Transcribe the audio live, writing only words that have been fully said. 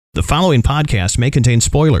The following podcast may contain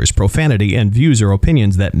spoilers, profanity, and views or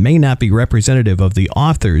opinions that may not be representative of the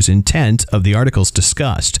author's intent of the articles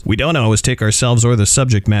discussed. We don't always take ourselves or the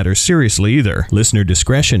subject matter seriously either. Listener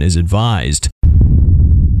discretion is advised.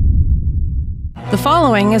 The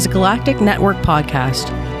following is a Galactic Network podcast.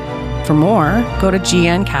 For more, go to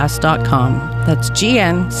gncast.com. That's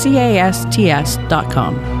gncast.com.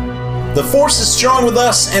 The Force is strong with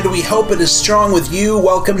us, and we hope it is strong with you.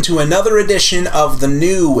 Welcome to another edition of the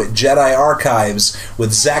new Jedi Archives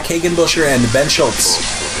with Zach Hagenbusher and Ben Schultz.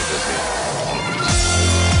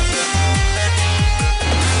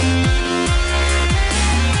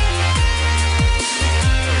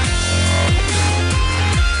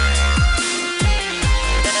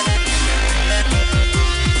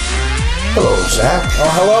 Hello, Zach. Oh,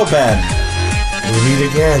 hello, Ben. We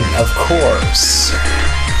meet again. Of course.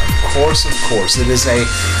 Of course. It is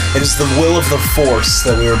the will of the Force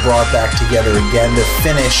that we were brought back together again to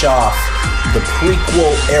finish off the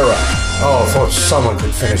prequel era. Oh, if someone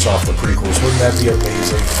could finish off the prequels, wouldn't that be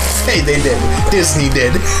amazing? Hey, they did. Disney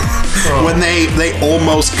did. When they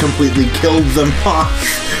almost completely killed them off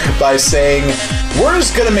by saying, we're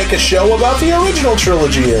just going to make a show about the original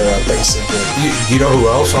trilogy era, basically. You know who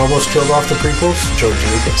else almost killed off the prequels? George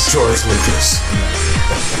Lucas.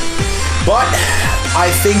 But I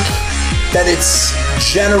think that it's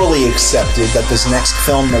generally accepted that this next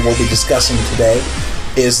film that we'll be discussing today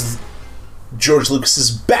is George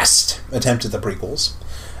Lucas's best attempt at the prequels,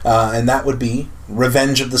 and that would be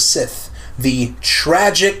Revenge of the Sith, the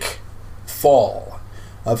tragic fall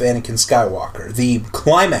of Anakin Skywalker, the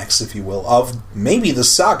climax, if you will, of maybe the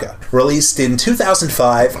saga. Released in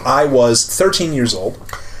 2005, I was 13 years old.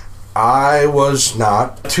 I was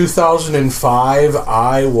not. 2005,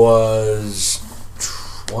 I was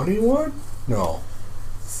 21? No.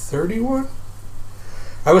 31?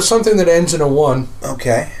 I was something that ends in a 1.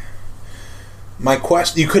 Okay. My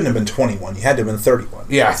question, you couldn't have been 21. You had to have been 31.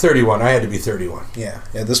 Yeah, 31. I had to be 31. Yeah.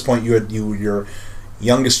 At this point, your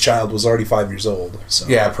youngest child was already 5 years old. So.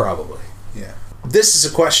 Yeah, probably. Yeah. This is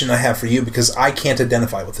a question I have for you because I can't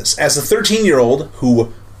identify with this. As a 13-year-old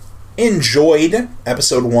who enjoyed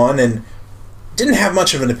episode 1 and didn't have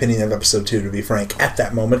much of an opinion of episode 2, to be frank, at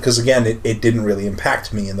that moment, because again, it didn't really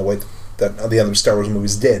impact me in the way that the other Star Wars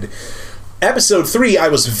movies did. Episode 3 I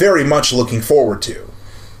was very much looking forward to,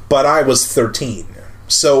 but I was 13.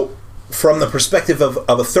 So from the perspective of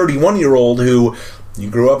a 31-year-old who, you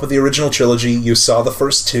grew up with the original trilogy, you saw the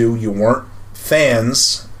first 2, you weren't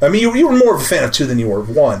fans. I mean, you were more of a fan of 2 than you were of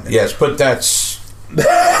 1. Yes, but that's...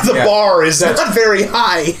 the bar is not very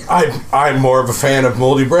high. I'm more of a fan of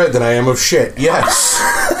moldy bread than I am of shit. Yes.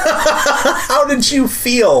 How did you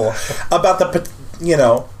feel about what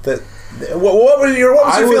was your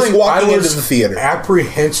feeling walking into the theater?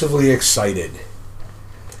 Apprehensively excited,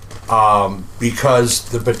 because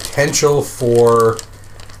the potential for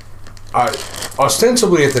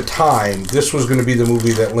ostensibly at the time this was going to be the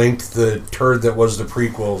movie that linked the turd that was the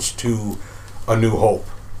prequels to A New Hope.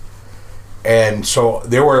 And so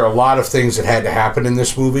there were a lot of things that had to happen in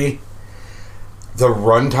this movie. The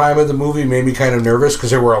runtime of the movie made me kind of nervous because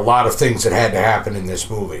there were a lot of things that had to happen in this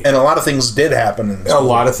movie. And a lot of things did happen in this movie. A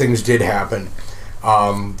lot of things did happen,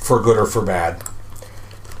 for good or for bad.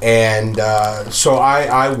 And so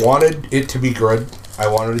I wanted it to be good. I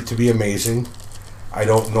wanted it to be amazing. I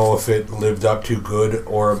don't know if it lived up to good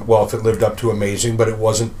if it lived up to amazing, but it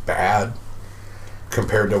wasn't bad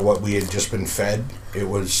compared to what we had just been fed. It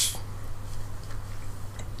was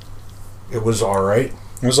all right.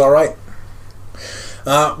 It was all right.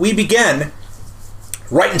 We began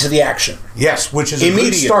right into the action. Yes, which is a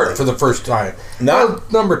good start for the first time.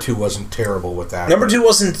 Number 2 wasn't terrible with that. Number 2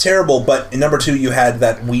 wasn't terrible, but in number 2 you had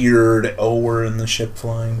that weird, we're in the ship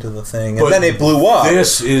flying to the thing, and then it blew up.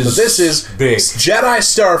 This is big. Jedi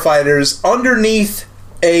starfighters underneath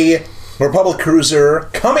a Republic cruiser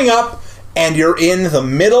coming up, and you're in the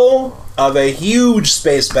middle of a huge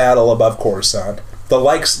space battle above Coruscant.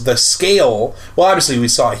 The scale, well, obviously we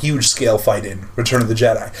saw a huge scale fight in Return of the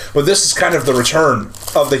Jedi, but this is kind of the return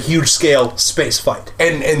of the huge scale space fight.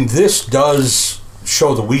 And this does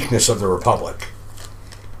show the weakness of the Republic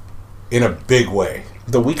in a big way.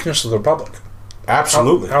 The weakness of the Republic?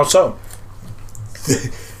 Absolutely. How so?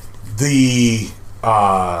 The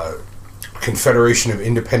Confederation of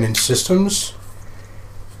Independent Systems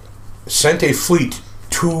sent a fleet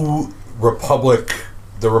to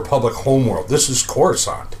the Republic homeworld. This is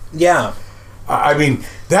Coruscant. Yeah. I mean,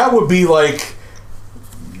 that would be like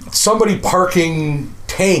somebody parking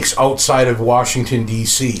tanks outside of Washington,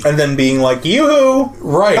 D.C. And then being like, yoo-hoo!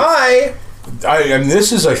 Right. Hi! I mean,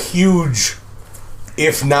 this is a huge,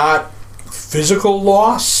 if not physical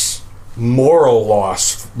loss, morale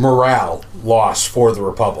loss for the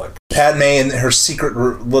Republic. Padme in her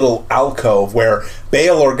secret little alcove where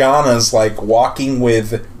Bail Organa's like walking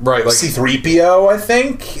with C-3PO, I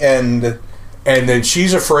think, and then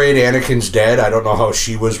she's afraid Anakin's dead. I don't know how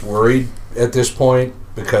she was worried at this point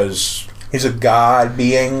because he's a god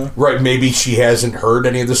being. Right, maybe she hasn't heard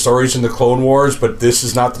any of the stories in the Clone Wars, but this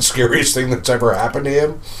is not the scariest thing that's ever happened to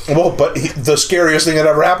him. Well, but the scariest thing that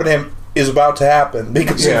ever happened to him is about to happen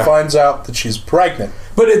because he finds out that she's pregnant.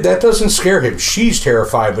 But that doesn't scare him. She's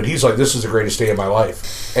terrified, but he's like, this is the greatest day of my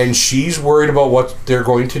life. And she's worried about what they're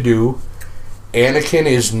going to do. Anakin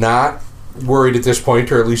is not worried at this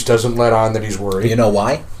point, or at least doesn't let on that he's worried. You know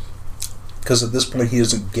why? Because at this point he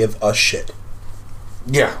doesn't give a shit.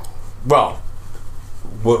 Yeah. Well,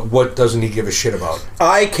 what doesn't he give a shit about?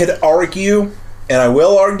 I could argue, and I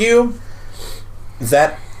will argue,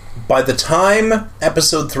 that by the time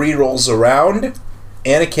Episode 3 rolls around,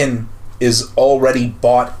 Anakin is already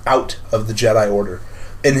bought out of the Jedi Order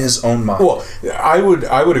in his own mind. Well, I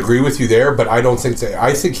would agree with you there, but I don't think that.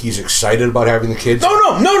 I think he's excited about having the kids.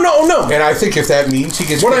 No. And I think if that means he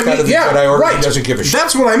gets kicked out of the Jedi Order, he doesn't give a shit.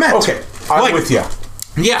 That's what I meant. Okay, I'm with you.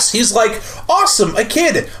 Yes, he's like, awesome, a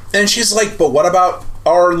kid. And she's like, but what about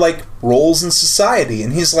our, like, roles in society?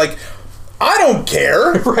 And he's like, I don't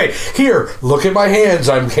care. Right. Here, look at my hands.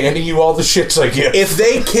 I'm handing you all the shits I get. If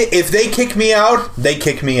they kick me out, they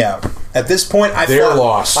kick me out. At this point, they're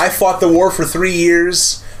lost. I fought the war for 3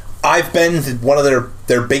 years. I've been one of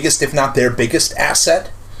their biggest, if not their biggest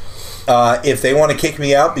asset. If they want to kick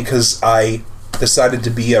me out because I decided to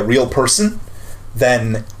be a real person,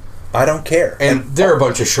 then I don't care. And they're a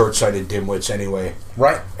bunch of short-sighted dimwits anyway.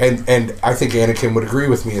 Right. And I think Anakin would agree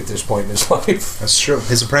with me at this point in his life. That's true.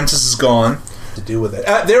 His apprentice is gone to do with it.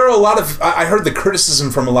 There are a lot of... I heard the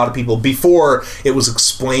criticism from a lot of people before it was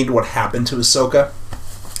explained what happened to Ahsoka.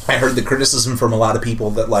 I heard the criticism from a lot of people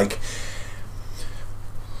that, like,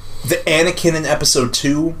 the Anakin in Episode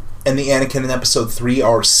 2 and the Anakin in Episode 3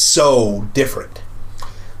 are so different.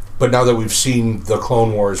 But now that we've seen the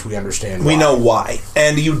Clone Wars, we understand why. We know why.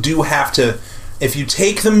 And you do have to... If you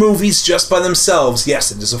take the movies just by themselves,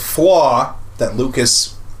 yes, it is a flaw that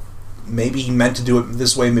Lucas... Maybe he meant to do it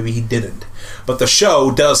this way, maybe he didn't. But the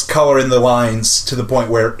show does color in the lines to the point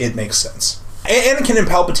where it makes sense. Anakin and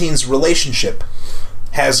Palpatine's relationship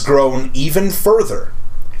has grown even further.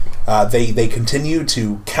 They continue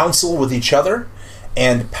to counsel with each other,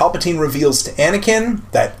 and Palpatine reveals to Anakin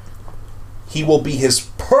that he will be his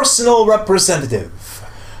personal representative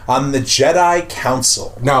on the Jedi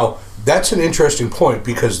Council. Now, that's an interesting point,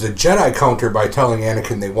 because the Jedi counter by telling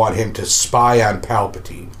Anakin they want him to spy on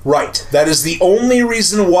Palpatine. Right. That is the only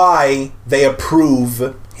reason why they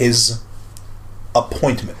approve his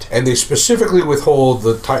appointment. And they specifically withhold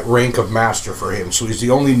the rank of master for him, so he's the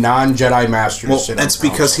only non-Jedi master to sit on that's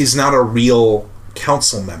because he's not a real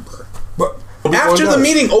council member. But after the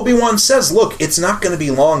meeting, Obi-Wan says, look, it's not going to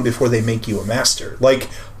be long before they make you a master. Like,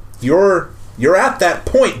 you're at that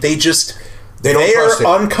point. They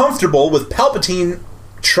are uncomfortable with Palpatine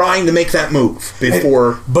trying to make that move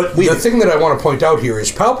before... But the thing that I want to point out here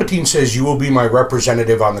is Palpatine says, you will be my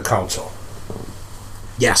representative on the council.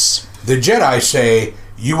 Yes. The Jedi say,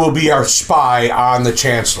 you will be our spy on the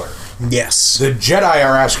Chancellor. Yes. The Jedi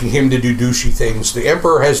are asking him to do douchey things. The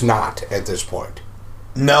Emperor has not at this point.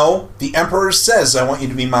 No, the Emperor says, I want you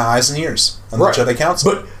to be my eyes and ears on the Jedi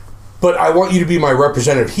Council. But I want you to be my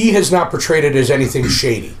representative. He has not portrayed it as anything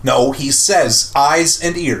shady. No, he says eyes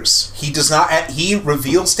and ears. He does not. He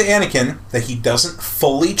reveals to Anakin that he doesn't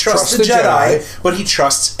fully trust the Jedi, but he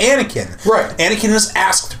trusts Anakin. Right. Anakin is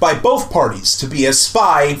asked by both parties to be a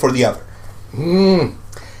spy for the other.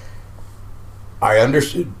 I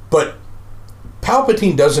understood. But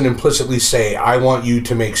Palpatine doesn't implicitly say, I want you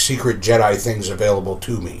to make secret Jedi things available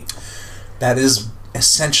to me. That is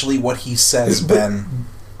essentially what he says, Ben.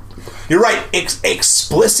 You're right.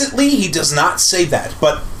 Explicitly, he does not say that.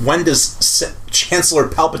 But when does Chancellor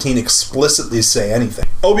Palpatine explicitly say anything?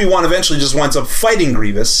 Obi-Wan eventually just winds up fighting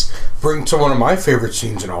Grievous. Bring to one of my favorite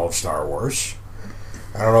scenes in all of Star Wars.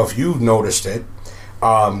 I don't know if you noticed it.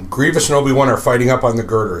 Grievous and Obi-Wan are fighting up on the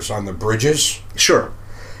girders, on the bridges. Sure.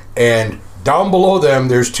 And down below them,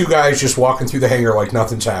 there's two guys just walking through the hangar like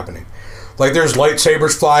nothing's happening. Like there's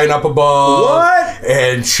lightsabers flying up above. What?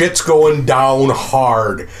 And shit's going down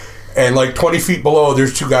hard. And like 20 feet below,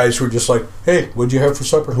 there's two guys who are just like, hey, what'd you have for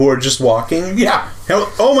supper? Who are just walking? Yeah.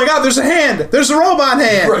 Oh my god, there's a hand! There's a robot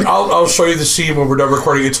hand! Right. I'll show you the scene when we're done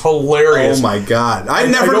recording. It's hilarious. Oh my god. I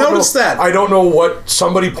never noticed that. I don't know what,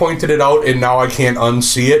 somebody pointed it out and now I can't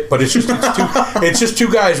unsee it, but it's just two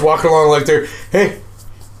guys walking along like they're, hey,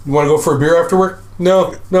 you want to go for a beer after work?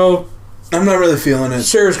 No, I'm not really feeling it.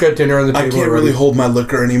 Sarah's got dinner on the table. I can't really hold my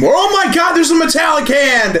liquor anymore. Oh my god, there's a metallic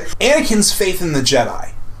hand! Anakin's faith in the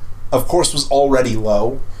Jedi, of course, was already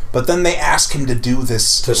low, but then they ask him to do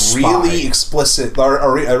this really explicit, or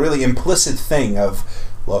a really implicit thing of,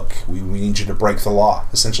 look, we need you to break the law.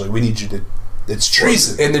 Essentially, we need you to... It's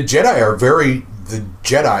treason. And the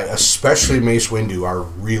Jedi, especially Mace Windu, are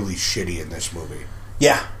really shitty in this movie.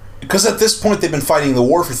 Yeah. Because at this point, they've been fighting the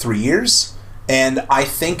war for 3 years, and I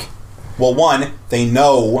think... Well, one, they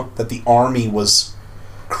know that the army was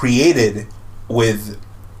created with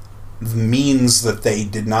means that they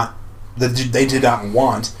did not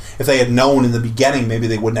want. If they had known in the beginning, maybe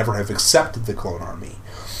they would never have accepted the clone army.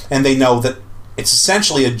 And they know that it's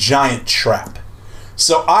essentially a giant trap.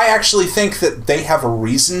 So I actually think that they have a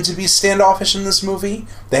reason to be standoffish in this movie.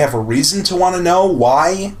 They have a reason to want to know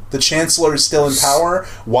why the Chancellor is still in power,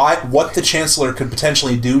 what the Chancellor could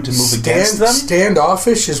potentially do to move against them.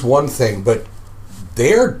 Standoffish is one thing, but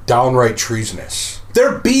they're downright treasonous.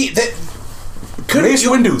 Mace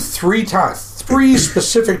Windu, 3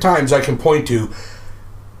 specific times I can point to,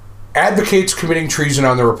 advocates committing treason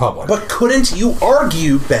on the Republic. But couldn't you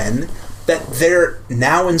argue, Ben, that they're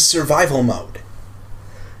now in survival mode?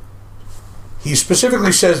 He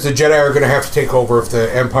specifically says the Jedi are going to have to take over if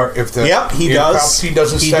the Empire, he does. Palpatine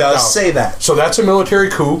doesn't step down. He does say that. So that's a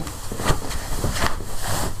military coup.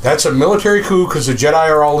 That's a military coup because the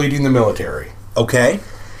Jedi are all leading the military. Okay.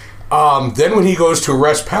 Then when he goes to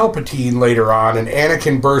arrest Palpatine later on, and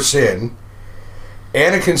Anakin bursts in,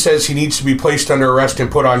 Anakin says he needs to be placed under arrest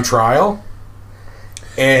and put on trial.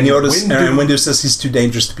 And Windu says he's too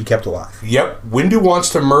dangerous to be kept alive. Yep. Windu wants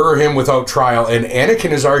to murder him without trial, and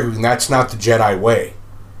Anakin is arguing that's not the Jedi way.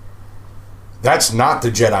 That's not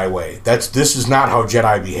the Jedi way. This is not how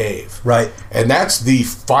Jedi behave. Right. And that's the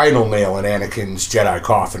final nail in Anakin's Jedi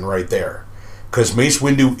coffin right there. Because Mace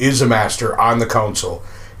Windu is a master on the council,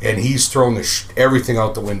 and he's thrown everything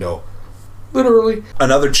out the window. Literally.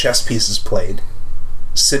 Another chess piece is played.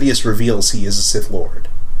 Sidious reveals he is a Sith Lord.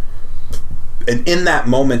 And in that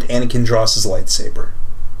moment, Anakin draws his lightsaber.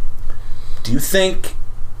 Do you think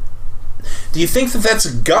that that's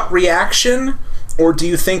a gut reaction? Or do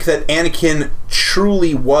you think that Anakin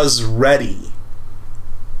truly was ready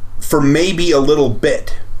for maybe a little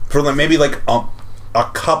bit? For maybe like a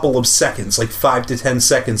couple of seconds, like 5 to 10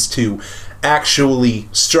 seconds to actually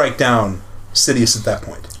strike down Sidious at that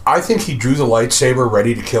point? I think he drew the lightsaber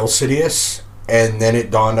ready to kill Sidious, and then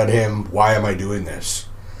it dawned on him, why am I doing this?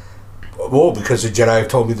 Well, because the Jedi have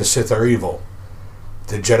told me the Sith are evil.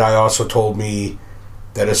 The Jedi also told me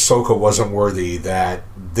that Ahsoka wasn't worthy, that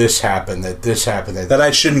this happened, that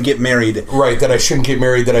I shouldn't get married. Right, that I shouldn't get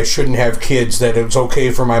married, that I shouldn't have kids, that it was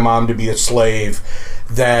okay for my mom to be a slave,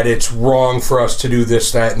 that it's wrong for us to do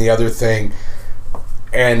this, that, and the other thing.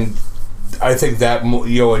 And I think that,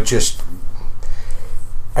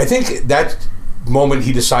 I think that moment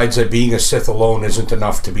he decides that being a Sith alone isn't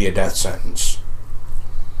enough to be a death sentence.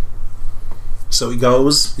 So he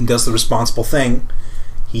goes and does the responsible thing.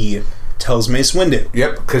 He tells Mace Windu.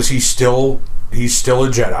 Yep, because he's still a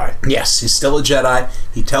Jedi. Yes, he's still a Jedi.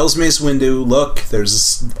 He tells Mace Windu, look,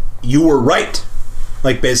 you were right.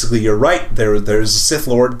 Like, basically, you're right. There's a Sith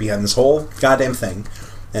Lord behind this whole goddamn thing.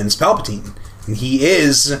 And it's Palpatine. And he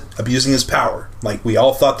is abusing his power, like we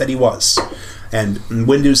all thought that he was. And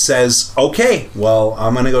Windu says, okay, well,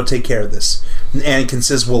 I'm going to go take care of this. And Anakin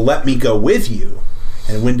says, well, let me go with you.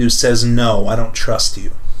 And Windu says, no, I don't trust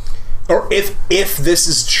you. Or if this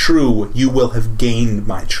is true, you will have gained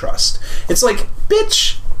my trust. It's like,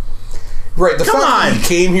 bitch. Right, the fact that he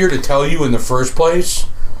came here to tell you in the first place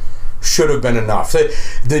should have been enough.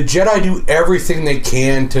 The Jedi do everything they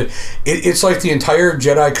can to... It's like the entire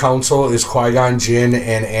Jedi Council is Qui-Gon Jinn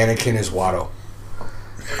and Anakin is Watto.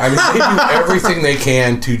 I mean, they do everything they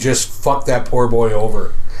can to just fuck that poor boy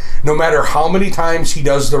over. No matter how many times he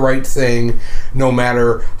does the right thing, no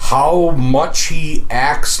matter how much he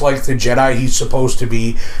acts like the Jedi he's supposed to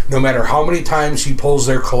be, no matter how many times he pulls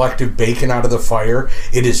their collective bacon out of the fire,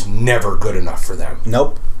 it is never good enough for them.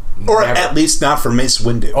 Nope. Or at least not for Mace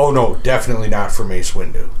Windu. Oh, no, definitely not for Mace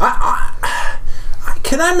Windu.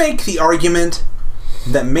 Can I make the argument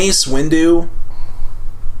that Mace Windu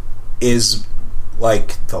is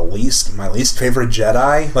like my least favorite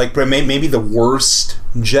Jedi? Like maybe the worst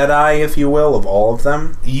Jedi, if you will, of all of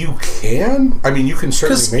them? You can? I mean, you can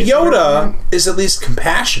certainly make because Yoda is at least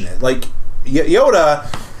compassionate. Like,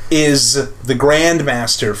 Yoda is the Grand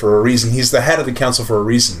Master for a reason. He's the head of the council for a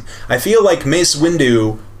reason. I feel like Mace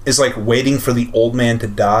Windu is like waiting for the old man to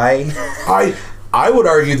die. I would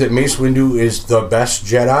argue that Mace Windu is the best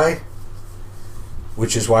Jedi,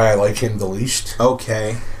 which is why I like him the least.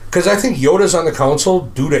 Okay. Because I think Yoda's on the council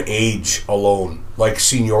due to age alone, like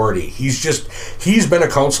seniority. He's been a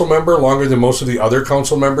council member longer than most of the other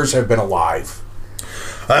council members have been alive.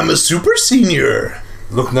 I'm a super senior.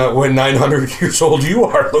 Look not when 900 years old you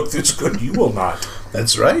are. Look this good you will not.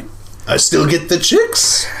 That's right. I still get the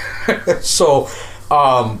chicks. So,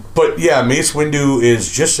 but yeah, Mace Windu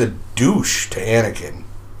is just a douche to Anakin.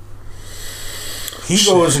 He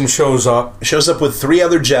goes and shows up with 3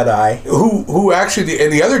 other Jedi. Who actually,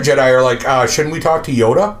 the other Jedi are like, shouldn't we talk to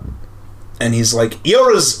Yoda? And he's like,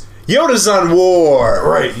 Yoda's on war.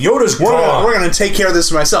 Right, Yoda's gone. We're going to take care of this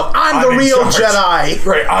myself. I'm the real Jedi.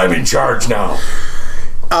 Right, I'm in charge now.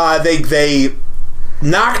 They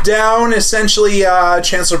knock down, essentially,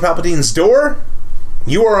 Chancellor Palpatine's door.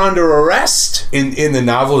 You are under arrest. In the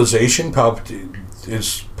novelization, Palpatine,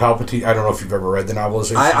 I don't know if you've ever read the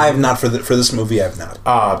novelization. I have not for this movie. I have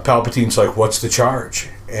not. Palpatine's like, "What's the charge?"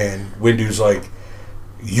 And Windu's like,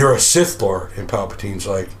 "You're a Sith Lord." And Palpatine's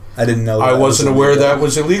like, "I didn't know. I wasn't aware that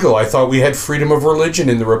was illegal. I thought we had freedom of religion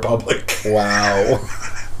in the Republic." Wow.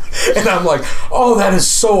 And I'm like, "Oh, that is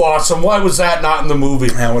so awesome. Why was that not in the movie?"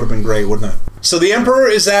 That would have been great, wouldn't it? So the Emperor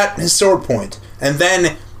is at his sword point, and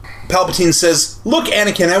then Palpatine says, "Look,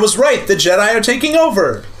 Anakin, I was right. The Jedi are taking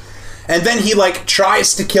over." And then he,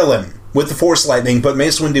 tries to kill him with the Force lightning, but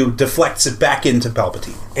Mace Windu deflects it back into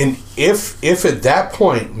Palpatine. And if at that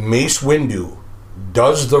point Mace Windu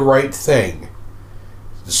does the right thing,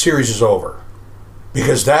 the series is over.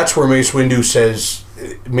 Because that's where Mace Windu says,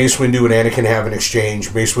 Mace Windu and Anakin have an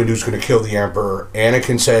exchange. Mace Windu's going to kill the Emperor.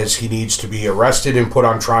 Anakin says he needs to be arrested and put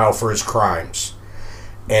on trial for his crimes.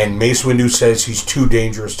 And Mace Windu says he's too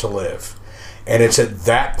dangerous to live. And it's at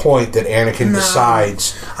that point that Anakin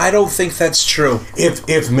decides... I don't think that's true.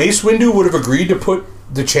 If Mace Windu would have agreed to put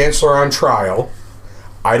the Chancellor on trial,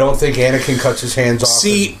 I don't think Anakin cuts his hands off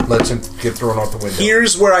and lets him get thrown out the window.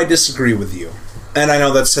 Here's where I disagree with you. And I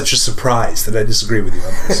know that's such a surprise that I disagree with you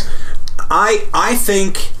on this. I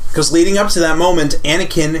think, because leading up to that moment,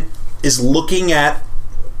 Anakin is looking at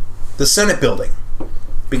the Senate building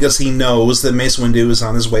because he knows that Mace Windu is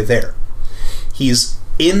on his way there. He's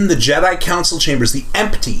in the Jedi Council chambers, the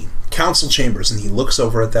empty council chambers, and he looks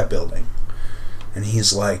over at that building. And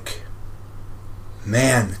he's like,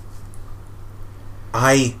 man,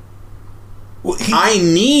 I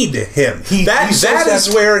need him. That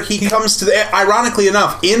is where he comes to the... Ironically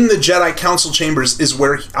enough, in the Jedi Council chambers is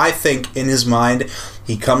where I think, in his mind,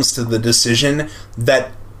 he comes to the decision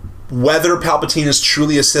that whether Palpatine is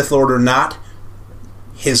truly a Sith Lord or not,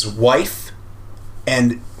 his wife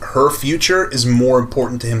and her future is more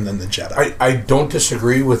important to him than the Jedi. I don't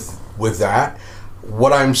disagree with that.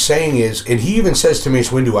 What I'm saying is, and he even says to Mace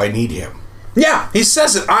Windu, I need him. Yeah, he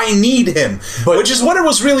says it. I need him. Which is what it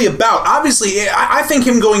was really about. Obviously, I think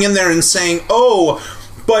him going in there and saying, oh,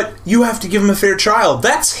 but you have to give him a fair trial.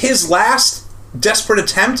 That's his last desperate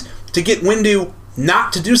attempt to get Windu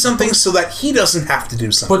not to do something so that he doesn't have to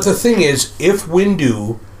do something. But the thing is, if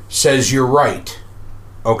Windu says you're right,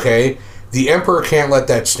 okay, the Emperor can't let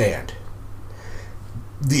that stand.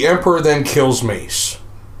 The Emperor then kills Mace.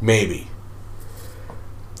 Maybe.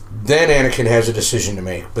 Then Anakin has a decision to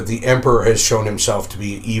make, but the Emperor has shown himself to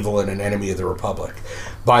be evil and an enemy of the Republic.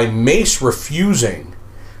 By Mace refusing,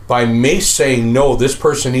 by Mace saying, no, this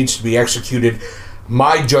person needs to be executed,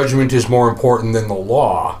 my judgment is more important than the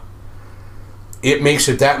law, it makes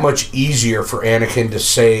it that much easier for Anakin to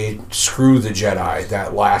say, screw the Jedi,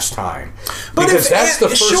 that last time. But because that's the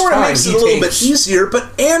first sure, time it makes it a little bit easier,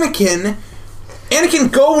 but Anakin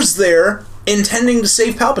goes there intending to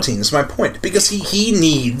save Palpatine, is my point, because he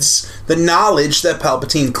needs the knowledge that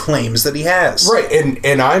Palpatine claims that he has. Right,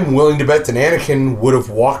 and I'm willing to bet that Anakin would have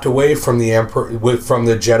walked away from the Emperor, from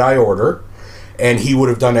the Jedi Order, and he would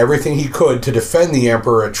have done everything he could to defend the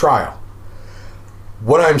Emperor at trial.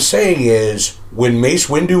 What I'm saying is, when Mace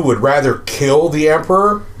Windu would rather kill the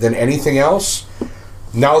Emperor than anything else,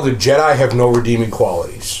 now the Jedi have no redeeming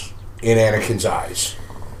qualities in Anakin's eyes.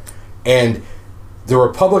 And the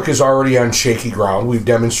Republic is already on shaky ground. We've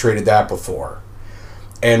demonstrated that before.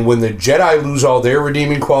 And when the Jedi lose all their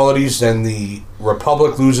redeeming qualities, then the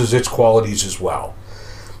Republic loses its qualities as well.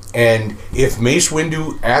 And if Mace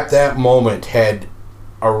Windu at that moment had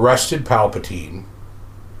arrested Palpatine,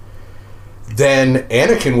 then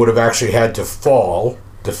Anakin would have actually had to fall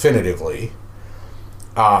definitively.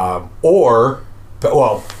 Palpatine,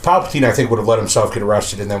 I think, would have let himself get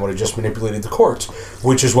arrested and then would have just manipulated the courts,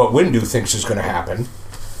 which is what Windu thinks is going to happen.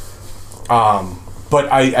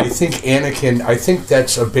 But I think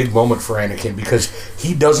that's a big moment for Anakin because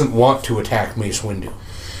he doesn't want to attack Mace Windu.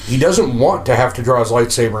 He doesn't want to have to draw his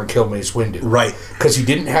lightsaber and kill Mace Windu. Right. Because he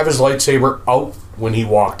didn't have his lightsaber out when he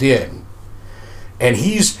walked in. And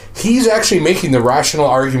he's actually making the rational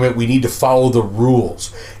argument we need to follow the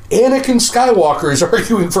rules. Anakin Skywalker is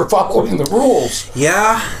arguing for following the rules.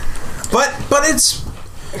 Yeah. But it's...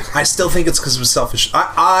 I still think it's because of selfish...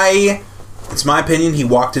 It's my opinion, he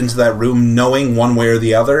walked into that room knowing one way or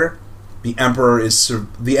the other, the Emperor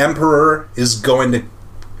is going to...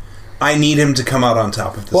 I need him to come out on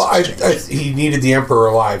top of this. Well, he needed the Emperor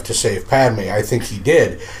alive to save Padme. I think he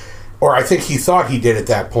did. Or I think he thought he did at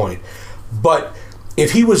that point. But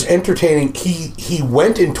if he was entertaining... He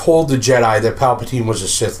went and told the Jedi that Palpatine was a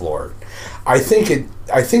Sith Lord. I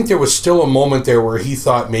think there was still a moment there where he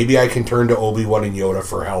thought, maybe I can turn to Obi-Wan and Yoda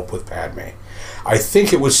for help with Padme. I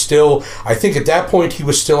think at that point he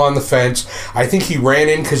was still on the fence. I think he ran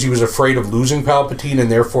in because he was afraid of losing Palpatine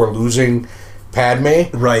and therefore losing Padme.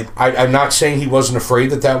 Right. I'm not saying he wasn't afraid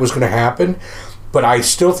that was going to happen, but I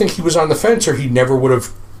still think he was on the fence or he never would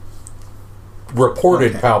have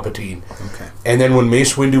reported Palpatine. Okay. And then when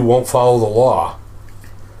Mace Windu won't follow the law,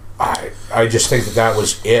 I just think that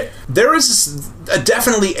was it. There is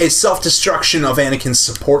definitely a self-destruction of Anakin's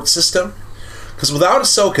support system. Because without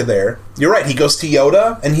Ahsoka there, you're right, he goes to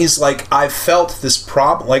Yoda, and he's like, I've felt this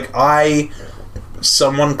problem,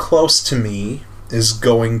 someone close to me is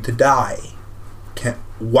going to die.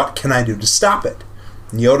 What can I do to stop it?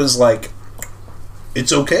 And Yoda's like,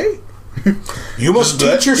 it's okay. You must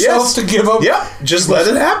teach yourself to give up. Yeah, just let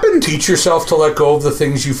it happen. Teach yourself to let go of the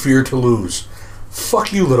things you fear to lose.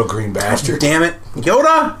 Fuck you, little green bastard. Damn it.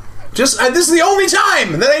 Yoda! This is the only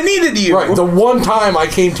time that I needed you. Right, the one time I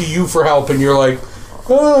came to you for help, and you're like,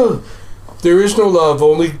 oh, there is no love,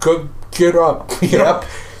 only get up. You know?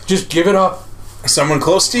 Just give it up. Someone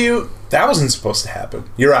close to you, that wasn't supposed to happen.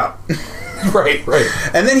 You're out. Right.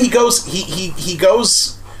 And then he goes, he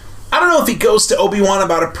goes, I don't know if he goes to Obi-Wan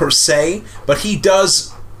about it per se, but he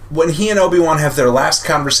does, when he and Obi-Wan have their last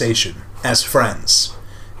conversation as friends,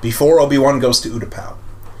 before Obi-Wan goes to Utapau,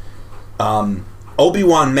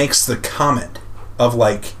 Obi-Wan makes the comment of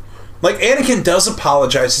like Anakin does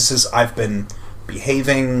apologize. He says, I've been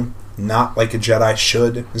behaving not like a Jedi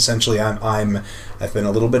should. Essentially, I've been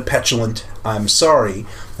a little bit petulant. I'm sorry.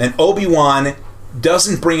 And Obi-Wan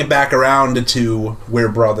doesn't bring it back around to we're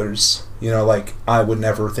brothers. I would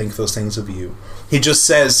never think those things of you. He just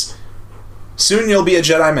says, soon you'll be a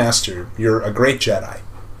Jedi Master. You're a great Jedi.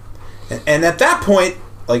 And at that point,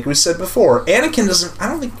 like we said before, Anakin doesn't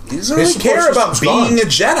really care about being a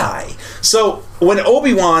Jedi. So when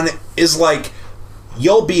Obi-Wan is like,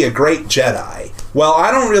 you'll be a great Jedi, well,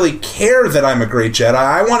 I don't really care that I'm a great Jedi.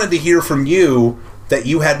 I wanted to hear from you that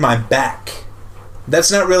you had my back.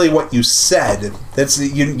 That's not really what you said.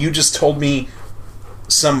 You just told me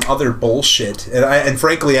some other bullshit, and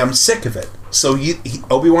frankly, I'm sick of it. So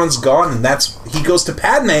Obi-Wan's gone, and he goes to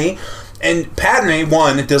Padme, and Padme,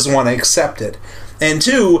 one, doesn't want to accept it, and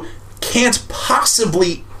two, can't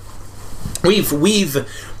possibly...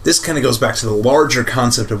 This kind of goes back to the larger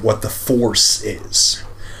concept of what the Force is.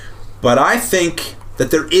 But I think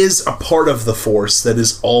that there is a part of the Force that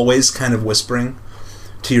is always kind of whispering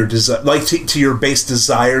to your to your base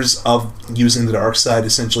desires of using the dark side,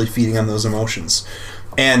 essentially feeding on those emotions.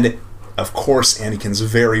 And of course, Anakin's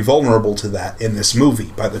very vulnerable to that in this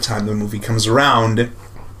movie. By the time the movie comes around,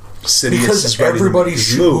 Sidious is ready everybody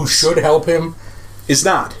who should help him is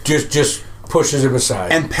not. Just pushes him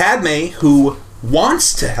aside. And Padme, who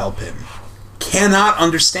wants to help him, cannot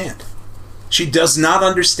understand. She does not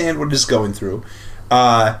understand what he's going through.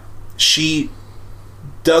 She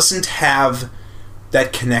doesn't have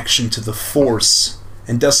that connection to the Force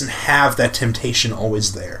and doesn't have that temptation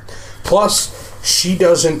always there. Plus, she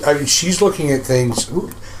doesn't... I mean, she's looking at things...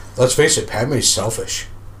 let's face it, Padme's selfish.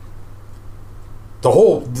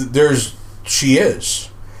 She is.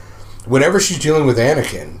 Whenever she's dealing with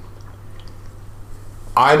Anakin,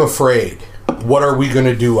 I'm afraid. What are we going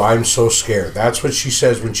to do? I'm so scared. That's what she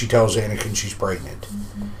says when she tells Anakin she's pregnant.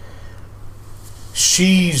 Mm-hmm.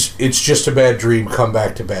 It's just a bad dream. Come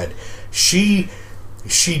back to bed. She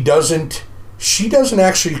doesn't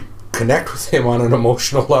actually connect with him on an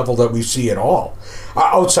emotional level that we see at all.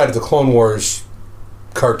 Outside of the Clone Wars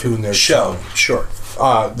cartoon, there's show, sure.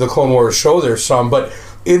 The Clone Wars show, there's some, but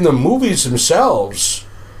in the movies themselves,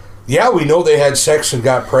 yeah, we know they had sex and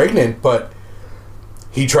got pregnant, but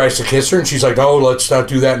he tries to kiss her, and she's like, "Oh, let's not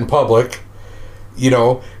do that in public."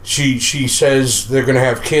 She says they're going to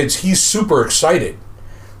have kids. He's super excited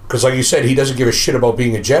because, like you said, he doesn't give a shit about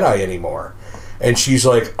being a Jedi anymore. And she's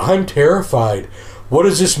like, "I'm terrified. What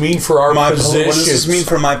does this mean for our position? What does this mean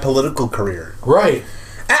for my political career?" Right.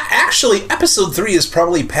 Actually, episode 3 is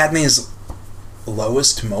probably Padme's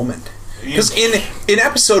lowest moment. Because in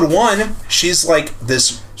episode 1, she's like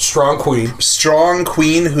this strong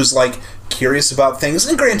queen who's like curious about things.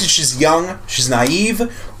 And granted, she's young, she's naive,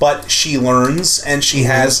 but she learns, and she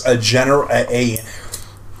has a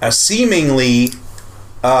seemingly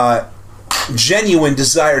genuine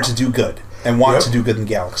desire to do good and want to do good in the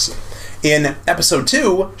galaxy. In episode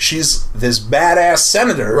 2, she's this badass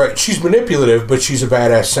senator. Right, she's manipulative, but she's a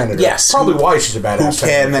badass senator. Yes. Probably why she's a badass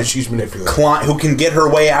senator, because she's manipulative. Who can get her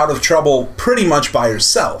way out of trouble pretty much by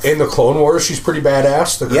herself. In the Clone Wars, she's pretty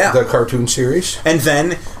badass, the cartoon series. And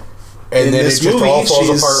then in this movie,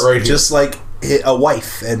 she's apart right just like a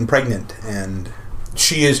wife and pregnant. And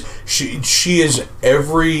she is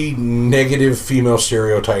every negative female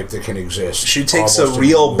stereotype that can exist. She takes a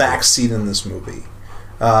real backseat in this movie.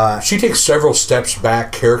 She takes several steps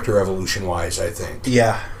back character evolution wise, I think.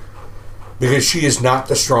 Yeah. Because she is not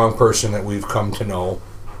the strong person that we've come to know.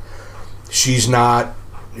 She's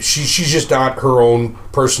just not her own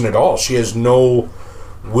person at all. She has no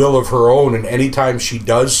will of her own, and anytime she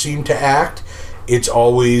does seem to act, it's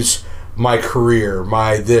always my career,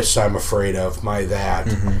 my this I'm afraid of, my that.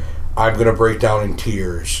 Mm-hmm. I'm going to break down in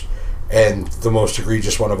tears. And the most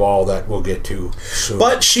egregious one of all that we'll get to soon.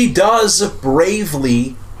 But she does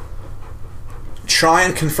bravely try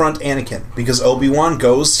and confront Anakin, because Obi-Wan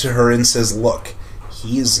goes to her and says, look,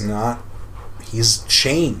 he's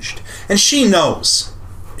changed. And she knows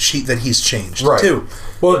that he's changed, right, too.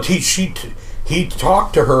 Well, he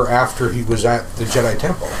talked to her after he was at the Jedi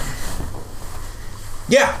Temple.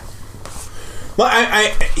 Yeah. Well,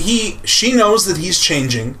 she knows that he's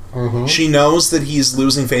changing. Mm-hmm. She knows that he's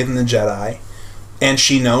losing faith in the Jedi, and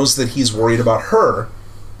she knows that he's worried about her.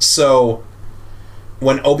 So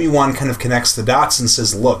when Obi-Wan kind of connects the dots and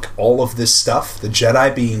says, look, all of this stuff, the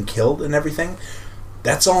Jedi being killed and everything,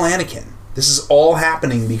 that's all Anakin. This is all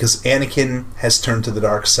happening because Anakin has turned to the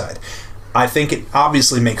dark side. I think it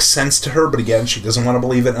obviously makes sense to her, but again, she doesn't want to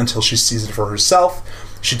believe it until she sees it for herself.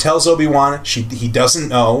 She tells Obi-Wan he doesn't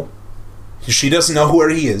know. She doesn't know where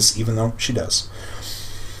he is, even though she does.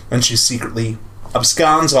 And she secretly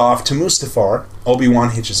absconds off to Mustafar. Obi-Wan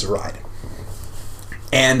hitches a ride.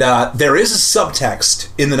 And there is a subtext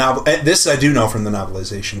in the novel. This I do know from the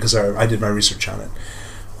novelization, because I did my research on it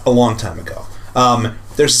a long time ago.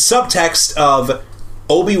 There's a subtext of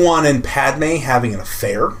Obi-Wan and Padme having an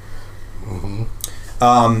affair. Mm-hmm.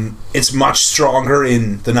 It's much stronger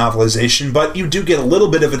in the novelization, but you do get a little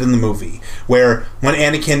bit of it in the movie, where when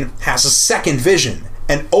Anakin has a second vision,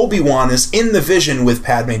 and Obi-Wan is in the vision with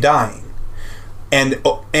Padme dying, and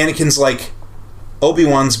Anakin's like,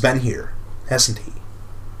 Obi-Wan's been here, hasn't he?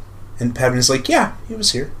 And Padme's like, yeah, he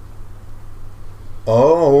was here.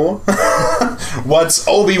 Oh. What's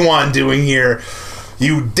Obi-Wan doing here?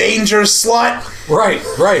 You danger slut! Right.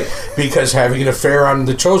 Because having an affair on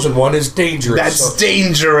the Chosen One is dangerous. That's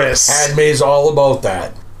dangerous. Padme's all about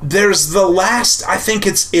that. I think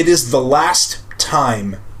it is the last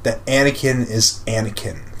time that Anakin is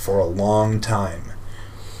Anakin for a long time.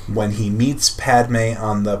 When he meets Padme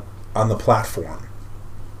on the platform.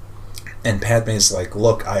 And Padme's like,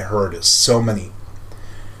 look, I heard so many.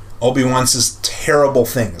 Obi-Wan says terrible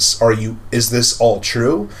things. Is this all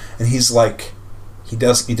true? And he's like, he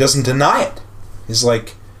doesn't deny it. He's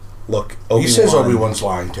like, look, Obi-Wan. He says Obi-Wan's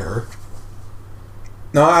lying to her.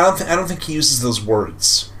 No, I don't think he uses those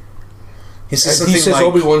words. He says like,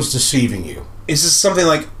 Obi-Wan's deceiving you. He says something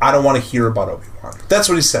like, I don't want to hear about Obi-Wan. That's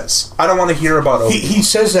what he says. I don't want to hear about Obi-Wan. He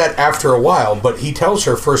says that after a while, but he tells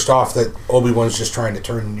her first off that Obi-Wan's just trying to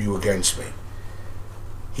turn you against me.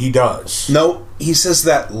 He does. No, he says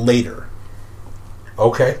that later.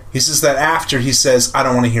 Okay. He says that after he says, I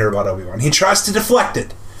don't want to hear about Obi-Wan. He tries to deflect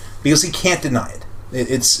it because he can't deny it.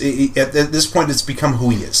 At this point, it's become who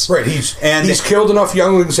he is. Right. He's killed enough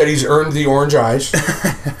younglings that he's earned the orange eyes.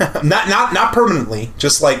 not permanently.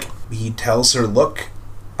 Just like he tells her, look,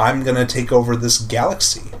 I'm going to take over this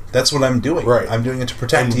galaxy. That's what I'm doing. Right. I'm doing it to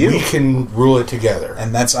protect you. We can rule it together.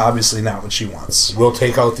 And that's obviously not what she wants. We'll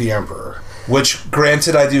take out the Emperor. Which,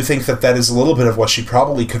 granted, I do think that is a little bit of what she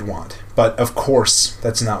probably could want. But, of course,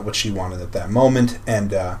 that's not what she wanted at that moment.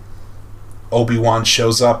 And Obi-Wan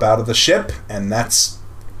shows up out of the ship, and that's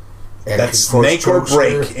make or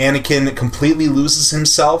break. Her. Anakin completely loses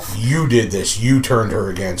himself. You did this. You turned her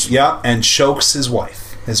against me. Yeah, and chokes his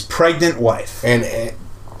wife. His pregnant wife. And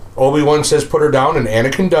Obi-Wan says put her down, and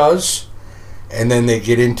Anakin does. And then they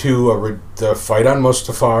get into the fight on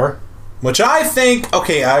Mustafar. Which I think,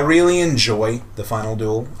 I really enjoy the final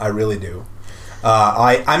duel. I really do.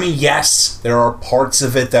 I mean, yes, there are parts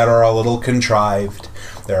of it that are a little contrived.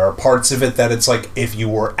 There are parts of it that it's like, if you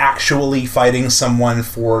were actually fighting someone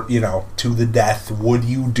for, to the death, would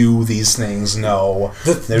you do these things? No.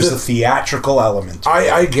 There's a theatrical element.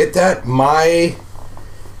 I get that. My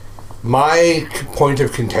point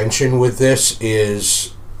of contention with this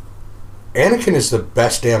is Anakin is the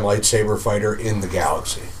best damn lightsaber fighter in the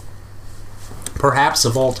galaxy. Perhaps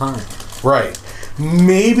of all time. Right.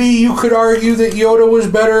 Maybe you could argue that Yoda was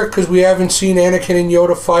better because we haven't seen Anakin and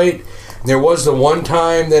Yoda fight. There was the one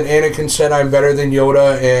time that Anakin said, "I'm better than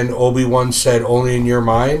Yoda," and Obi-Wan said, "Only in your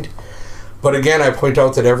mind." But again, I point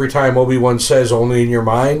out that every time Obi-Wan says, "Only in your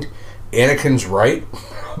mind," Anakin's right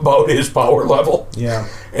about his power level. Yeah.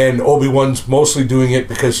 And Obi-Wan's mostly doing it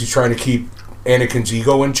because he's trying to keep Anakin's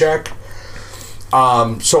ego in check.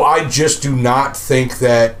 So I just do not think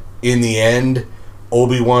that, in the end,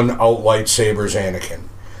 Obi-Wan out-lightsabers Anakin.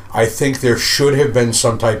 I think there should have been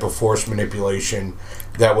some type of force manipulation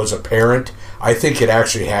that was apparent. I think it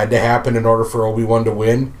actually had to happen in order for Obi-Wan to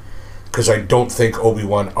win, because I don't think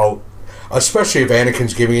Obi-Wan especially if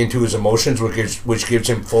Anakin's giving into his emotions, which gives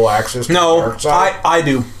him full access to the dark side. I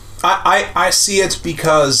do. I see it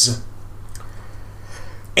because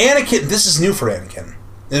Anakin, this is new for Anakin.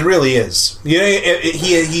 It really is.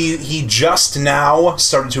 He just now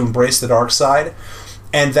started to embrace the dark side,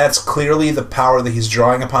 and that's clearly the power that he's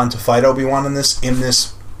drawing upon to fight Obi-Wan in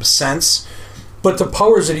this sense. But the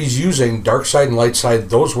powers that he's using, dark side and light side,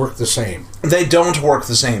 those work the same. They don't work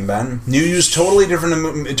the same, Ben. You use totally different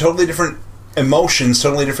emotions,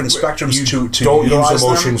 totally different spectrums to don't utilize use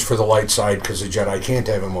emotions them. For the light side, because the Jedi can't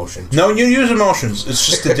have emotions. No, you use emotions. It's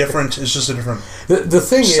just a different. The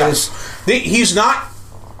thing is, he's not.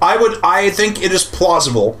 I think it is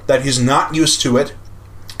plausible that he's not used to it,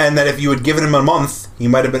 and that if you had given him a month, he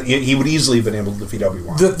might have been. He would easily have been able to defeat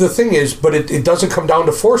Obi-Wan. The thing is, but it doesn't come down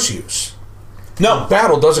to force use. No, the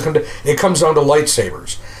battle doesn't come to. It comes down to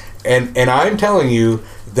lightsabers, and I'm telling you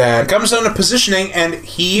that it comes down to positioning, and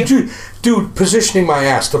he dude, positioning my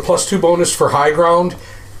ass. The +2 bonus for high ground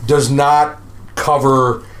does not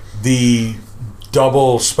cover the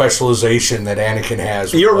double specialization that Anakin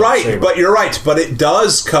has. You're right, but it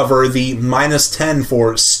does cover the -10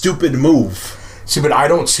 for stupid move. See, but I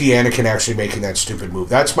don't see Anakin actually making that stupid move.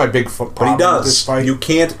 That's my big problem. But he does. With this fight. You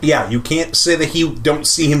can't say that he don't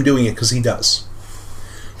see him doing it, because he does.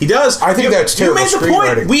 He does. I think that's terrible. You made the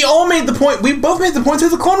point. We all made the point. We both made the point through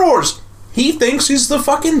the Clone Wars. He thinks he's the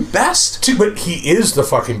fucking best. See, but he is the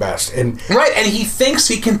fucking best, and he thinks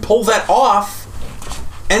he can pull that off,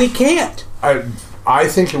 and he can't. I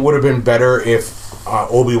think it would have been better if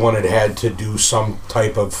Obi-Wan had to do some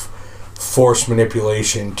type of force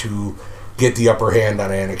manipulation to get the upper hand on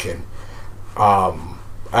Anakin.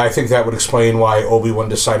 I think that would explain why Obi-Wan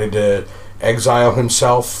decided to exile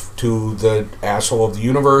himself to the asshole of the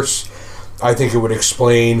universe. I think it would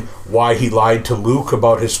explain why he lied to Luke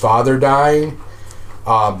about his father dying,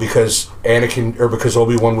 because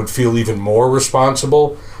Obi-Wan would feel even more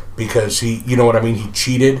responsible because he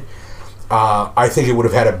cheated. I think it would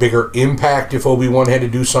have had a bigger impact if Obi-Wan had to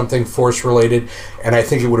do something force-related, and I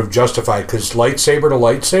think it would have justified, because lightsaber to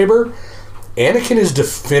lightsaber, Anakin is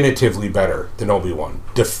definitively better than Obi-Wan.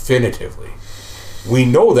 Definitively. We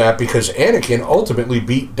know that because Anakin ultimately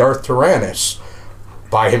beat Darth Tyrannus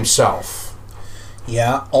by himself.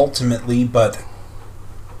 Yeah, ultimately, but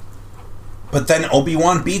then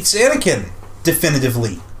Obi-Wan beats Anakin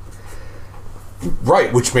definitively.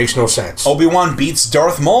 Right, which makes no sense. Obi-Wan beats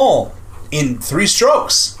Darth Maul in 3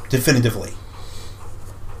 strokes definitively.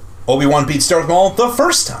 Obi-Wan beats Darth Maul the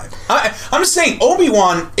first time. I'm just saying,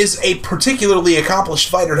 Obi-Wan is a particularly accomplished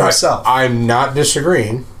fighter himself. I'm not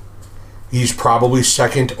disagreeing. He's probably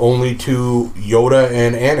second only to Yoda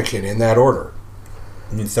and Anakin in that order.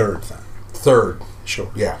 I mean, third, then. Third. Sure.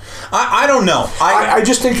 Yeah. I don't know. I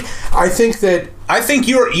think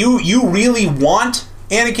you really want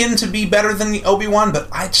Anakin to be better than Obi-Wan, but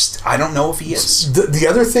I don't know if he is. The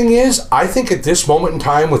other thing is, I think at this moment in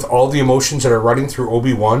time, with all the emotions that are running through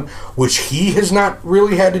Obi-Wan, which he has not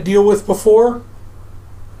really had to deal with before,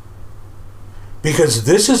 because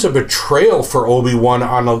this is a betrayal for Obi-Wan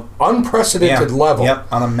on an unprecedented level. Yep,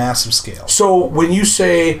 on a massive scale. So when you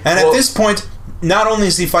say... And at this point, not only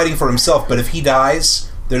is he fighting for himself, but if he dies,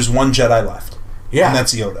 there's one Jedi left. Yeah. And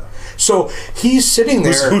that's Yoda. So he's sitting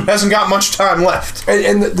there... Who hasn't got much time left.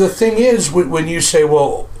 And the thing is, when you say,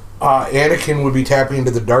 well, Anakin would be tapping into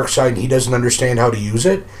the dark side and he doesn't understand how to use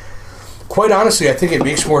it, quite honestly, I think it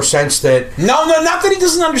makes more sense that... No, not that he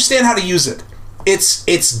doesn't understand how to use it. It's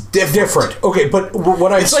different. Okay, but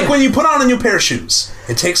what It's like when you put on a new pair of shoes.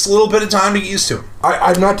 It takes a little bit of time to get used to.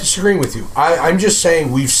 I'm not disagreeing with you. I'm just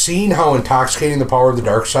saying we've seen how intoxicating the power of the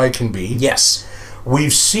dark side can be. Yes.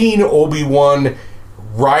 We've seen Obi-Wan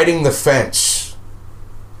riding the fence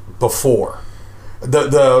before.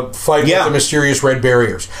 The fight with the mysterious red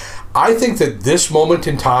barriers. I think that this moment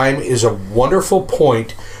in time is a wonderful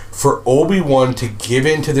point for Obi-Wan to give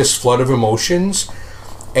in to this flood of emotions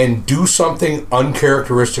and do something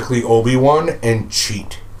uncharacteristically Obi-Wan and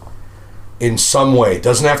cheat in some way. It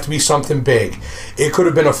doesn't have to be something big. It could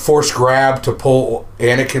have been a force grab to pull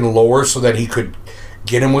Anakin lower so that he could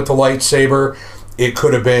get him with the lightsaber. It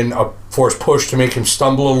could have been a force push to make him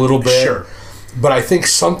stumble a little bit. Sure. But I think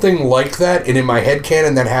something like that, and in my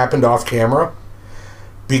headcanon that happened off camera,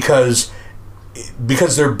 because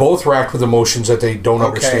they're both racked with emotions that they don't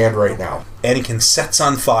understand right now. Anakin sets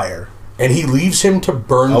on fire. And he leaves him to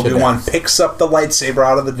burn to death. Obi-Wan picks up the lightsaber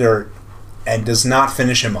out of the dirt and does not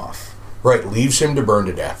finish him off. Right, leaves him to burn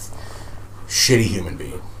to death. Shitty human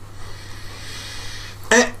being.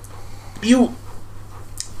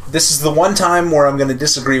 This is the one time where I'm going to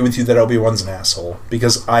disagree with you that Obi-Wan's an asshole.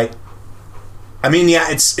 Because I mean,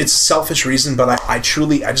 yeah, it's a selfish reason, but I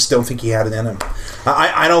just don't think he had it in him.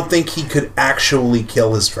 I don't think he could actually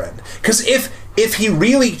kill his friend. Because if he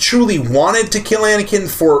really, truly wanted to kill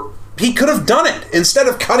Anakin he could have done it. Instead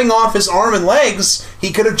of cutting off his arm and legs,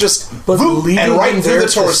 he could have just leaving and right him through there the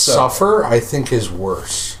torso. To suffer, I think, is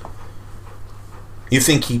worse. You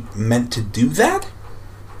think he meant to do that?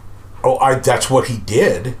 Oh, that's what he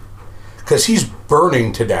did. Because he's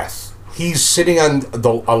burning to death. He's sitting on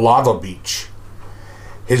a lava beach.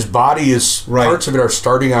 His body is... Right. Parts of it are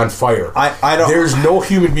starting on fire. I don't... There's no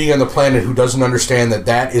human being on the planet who doesn't understand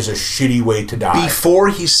that is a shitty way to die. Before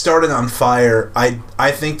he started on fire,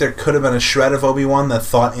 I think there could have been a shred of Obi-Wan that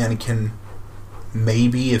thought Anakin,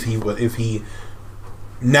 maybe if he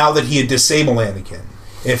now that he had disabled Anakin,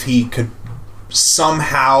 if he could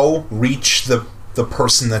somehow reach the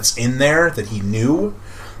person that's in there that he knew,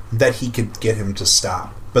 that he could get him to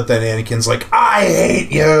stop. But then Anakin's like, I hate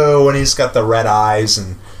you, and he's got the red eyes,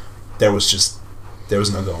 and there was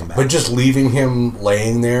no going back. But just leaving him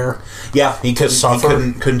laying there, he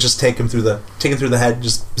couldn't just take him through the head,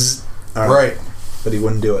 just bzz, right. But he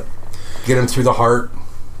wouldn't do it. Get him through the heart,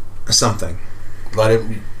 something. Let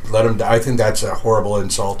him die. I think that's a horrible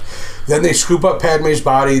insult. Then they scoop up Padme's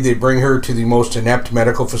body. They bring her to the most inept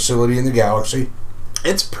medical facility in the galaxy.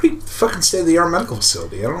 It's a pretty fucking state-of-the-art medical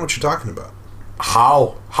facility. I don't know what you're talking about.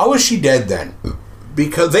 How is she dead then?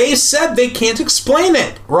 Because they said they can't explain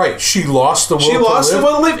it. Right. She lost the will to live. She lost the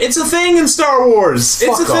will to live. It's a thing in Star Wars. Fuck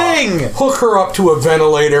it's a thing. Hook her up to a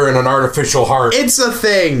ventilator and an artificial heart. It's a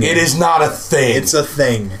thing. It is not a thing. It's a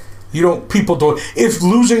thing. People don't... If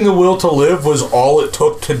losing the will to live was all it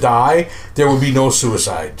took to die, there would be no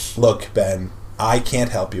suicides. Look, Ben, I can't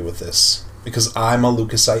help you with this. Because I'm a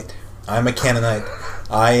Lucasite. I'm a Canonite.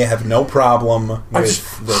 I have no problem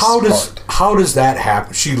with this part. How does that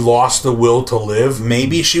happen? She lost the will to live?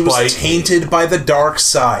 Maybe she was tainted by the dark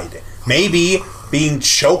side. Maybe being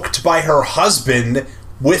choked by her husband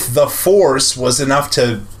with the Force was enough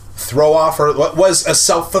to throw off her... What was a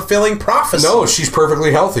self-fulfilling prophecy? No, she's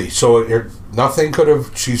perfectly healthy. So nothing could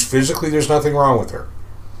have... She's physically... There's nothing wrong with her.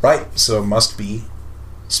 Right. So it must be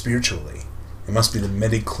spiritually. It must be the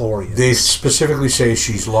midichlorians. They specifically say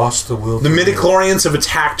she's lost the will to live. The midichlorians have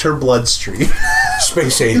attacked her bloodstream.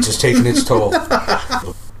 Space age has taken its toll.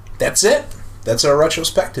 That's it. That's our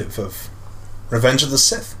retrospective of Revenge of the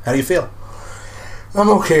Sith. How do you feel? I'm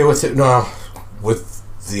okay with it. No, with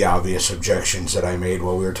the obvious objections that I made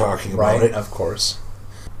while we were talking about it. Of course.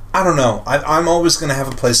 I don't know. I'm always going to have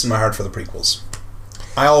a place in my heart for the prequels.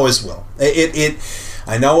 I always will.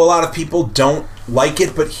 I know a lot of people don't like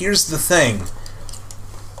it, but here's the thing.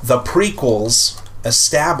 The prequels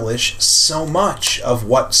establish so much of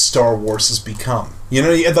what Star Wars has become. You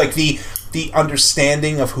know, like the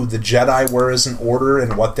understanding of who the Jedi were as an order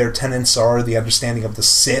and what their tenets are, the understanding of the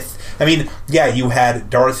Sith. I mean, yeah, you had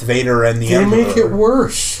Darth Vader and the Emperor. They make it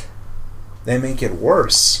worse. They make it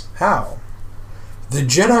worse. How? The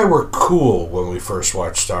Jedi were cool when we first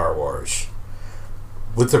watched Star Wars.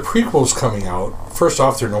 With the prequels coming out, first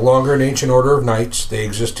off, they're no longer an ancient order of knights. They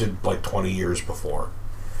existed like 20 years before.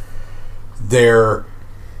 They're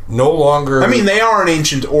no longer... I mean, they are an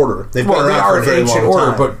ancient order. They've been around for a very long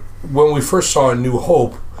time. But when we first saw A New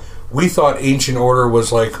Hope, we thought ancient order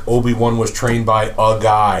was like Obi-Wan was trained by a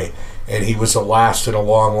guy, and he was the last in a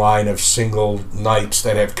long line of single knights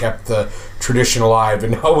that have kept the tradition alive.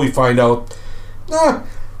 And now we find out...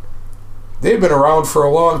 they've been around for a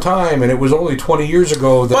long time, and it was only 20 years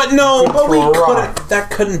ago that... That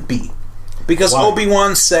couldn't be. Because Why?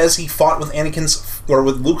 Obi-Wan says he fought with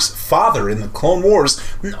with Luke's father in the Clone Wars,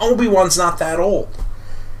 and Obi-Wan's not that old.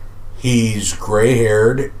 He's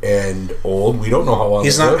gray-haired and old. We don't know how long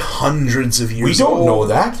he's not hundreds of years old. We don't know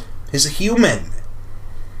that. He's a human.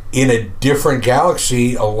 In a different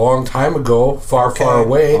galaxy a long time ago, far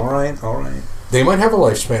away. All right. They might have a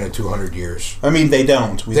lifespan of 200 years. I mean, they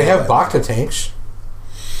don't. They have Bacta tanks.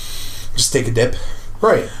 Just take a dip.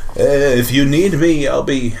 Right. If you need me, I'll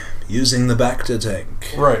be using the Bacta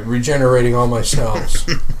tank. Right, regenerating all my cells.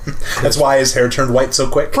 That's why his hair turned white so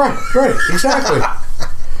quick. Right, exactly.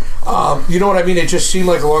 You know what I mean? It just seemed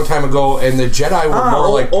like a long time ago, and the Jedi were more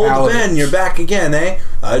like old paladins. Ben, you're back again, eh?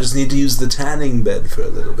 I just need to use the tanning bed for a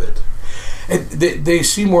little bit. And they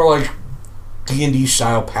seem more like D&D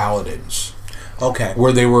style paladins. Okay.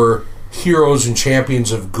 Where they were heroes and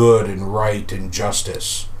champions of good and right and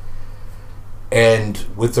justice. And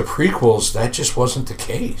with the prequels, that just wasn't the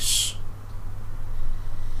case.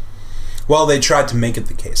 Well, they tried to make it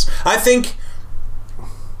the case. I think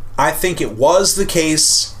it was the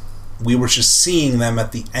case. We were just seeing them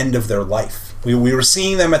at the end of their life. We were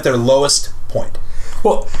seeing them at their lowest point.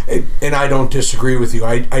 Well, and I don't disagree with you.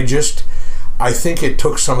 I think it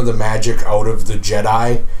took some of the magic out of the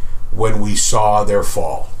Jedi when we saw their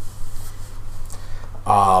fall.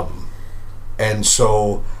 And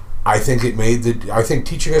so I think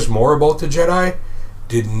teaching us more about the Jedi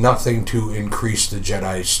did nothing to increase the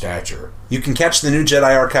Jedi's stature. You can catch the New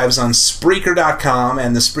Jedi Archives on Spreaker.com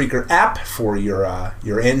and the Spreaker app for your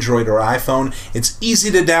Android or iPhone. It's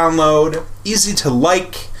easy to download, easy to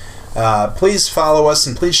like. Please follow us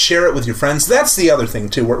and please share it with your friends. That's the other thing,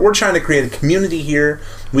 too. We're trying to create a community here.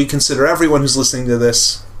 We consider everyone who's listening to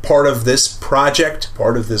this part of this project,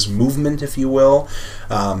 part of this movement, if you will,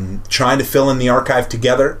 trying to fill in the archive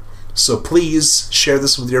together. So please share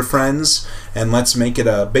this with your friends, and let's make it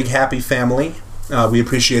a big, happy family. We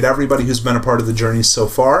appreciate everybody who's been a part of the journey so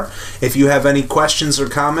far. If you have any questions or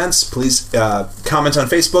comments, please comment on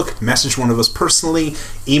Facebook, message one of us personally,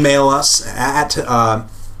 email us at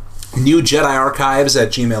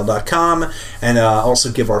newjediarchives@gmail.com, and also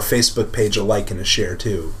give our Facebook page a like and a share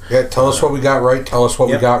too. Yeah, tell us what we got right, tell us what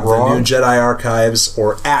we got wrong. The New Jedi Archives,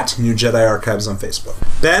 or at New Jedi Archives on Facebook.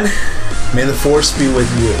 Ben, may the Force be with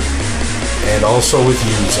you. And also with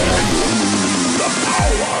you, Zach.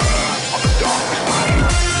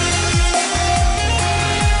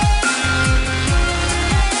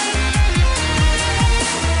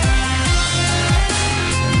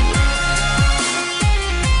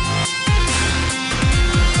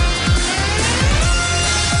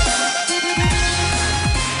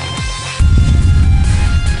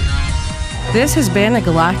 This has been a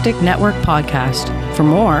Galactic Network podcast. For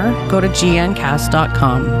more, go to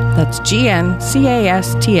gncast.com. That's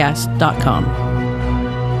GNCASTS.com.